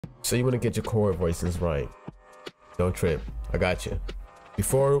So you want to get your chord voicings right. Don't trip. I got you.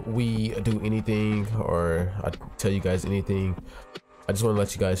 Before we do anything or I tell you guys anything, I just want to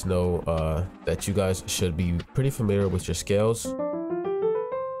let you guys know that you guys should be pretty familiar with your scales,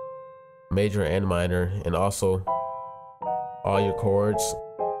 major and minor, and also all your chords.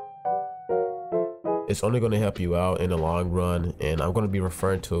 It's only going to help you out in the long run, and I'm going to be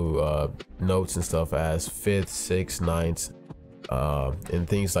referring to notes and stuff as fifths, sixths, ninths, and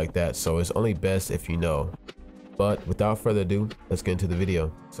things like that. So it's only best if you know. But without further ado, let's get into the video.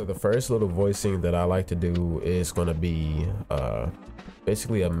 So the first little voicing that I like to do is going to be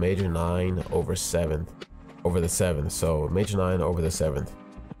basically a major 9 over 7th over the 7th. So major 9 over the 7th,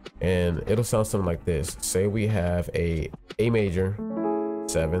 and it'll sound something like this. Say we have a major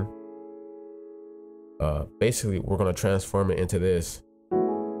 7. Basically we're going to transform it into this,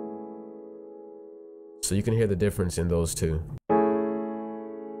 so you can hear the difference in those two.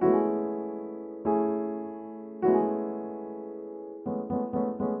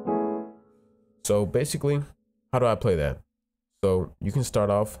 So basically, how do I play that? So you can start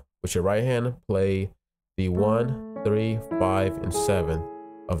off with your right hand, play the 1, 3, 5, and 7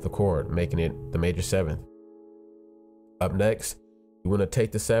 of the chord, making it the major 7th. Up next, you want to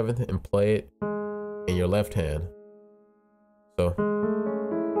take the 7th and play it in your left hand. So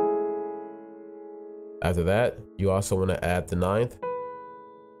after that, you also want to add the 9th,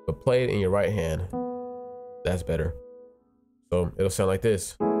 but play it in your right hand. That's better. So it'll sound like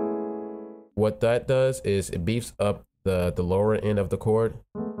this. What that does is it beefs up the lower end of the chord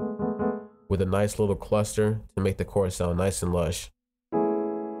with a nice little cluster to make the chord sound nice and lush.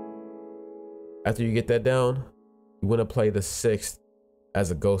 After you get that down, you want to play the 6th as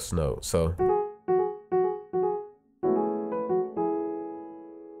a ghost note. So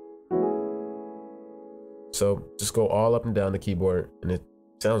just go all up and down the keyboard and it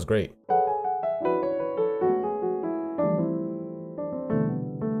sounds great.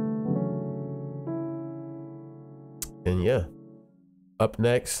 And yeah, up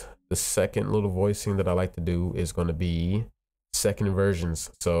next, the second little voicing that I like to do is going to be second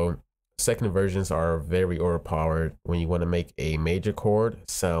inversions. So second inversions are very overpowered when you want to make a major chord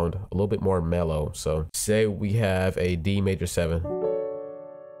sound a little bit more mellow. So say we have a D major 7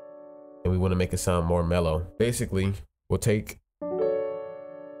 and we want to make it sound more mellow. Basically, we'll take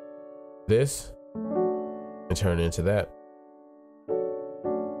this and turn it into that.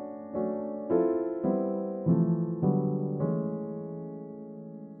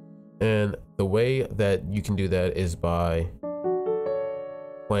 And the way that you can do that is by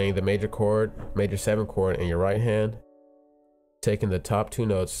playing the major chord, major 7 chord in your right hand, taking the top 2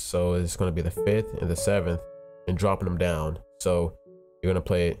 notes, so it's going to be the 5th and the 7th, and dropping them down. So you're going to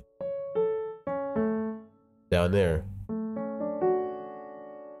play it down there,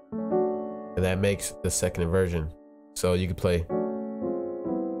 and that makes the second inversion. So you can play.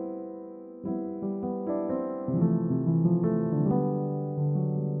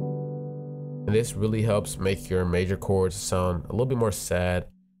 And this really helps make your major chords sound a little bit more sad.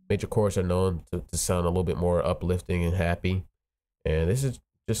 Major chords are known to sound a little bit more uplifting and happy. And this is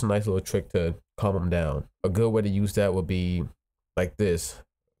just a nice little trick to calm them down. A good way to use that would be like this.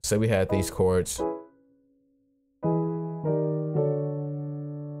 Say we had these chords.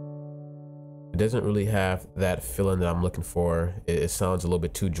 It doesn't really have that feeling that I'm looking for. It sounds a little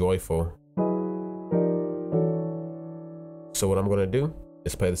bit too joyful. So what I'm going to do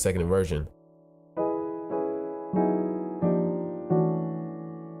is play the second inversion.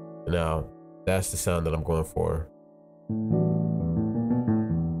 Now, that's the sound that I'm going for.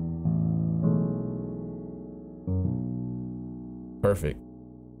 Perfect.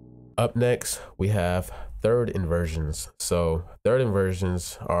 Up next, we have third inversions. So third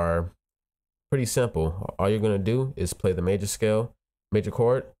inversions are pretty simple. All you're going to do is play the major scale, major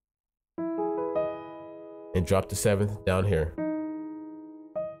chord, and drop the 7th down here.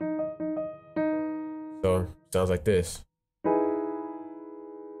 So sounds like this.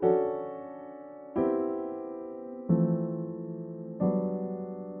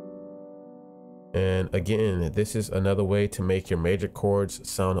 And again, this is another way to make your major chords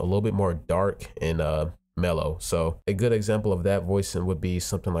sound a little bit more dark and mellow. So a good example of that voicing would be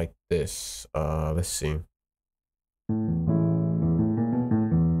something like this. Let's see.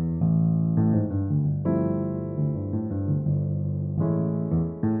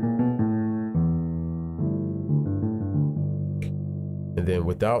 And then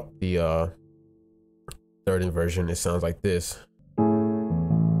without the third inversion, it sounds like this.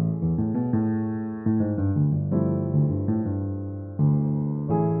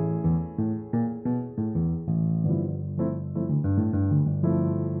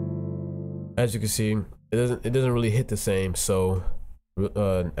 as you can see, it doesn't really hit the same. So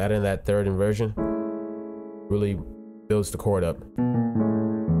adding that third inversion really builds the chord up.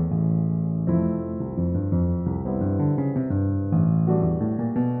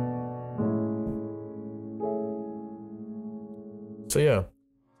 So yeah,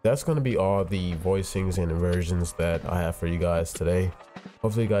 that's going to be all the voicings and inversions that I have for you guys today.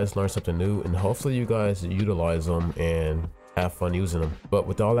 Hopefully you guys learned something new, and hopefully you guys utilize them and have fun using them. But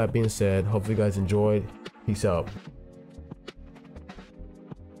with all that being said, hopefully you guys enjoyed. Peace out.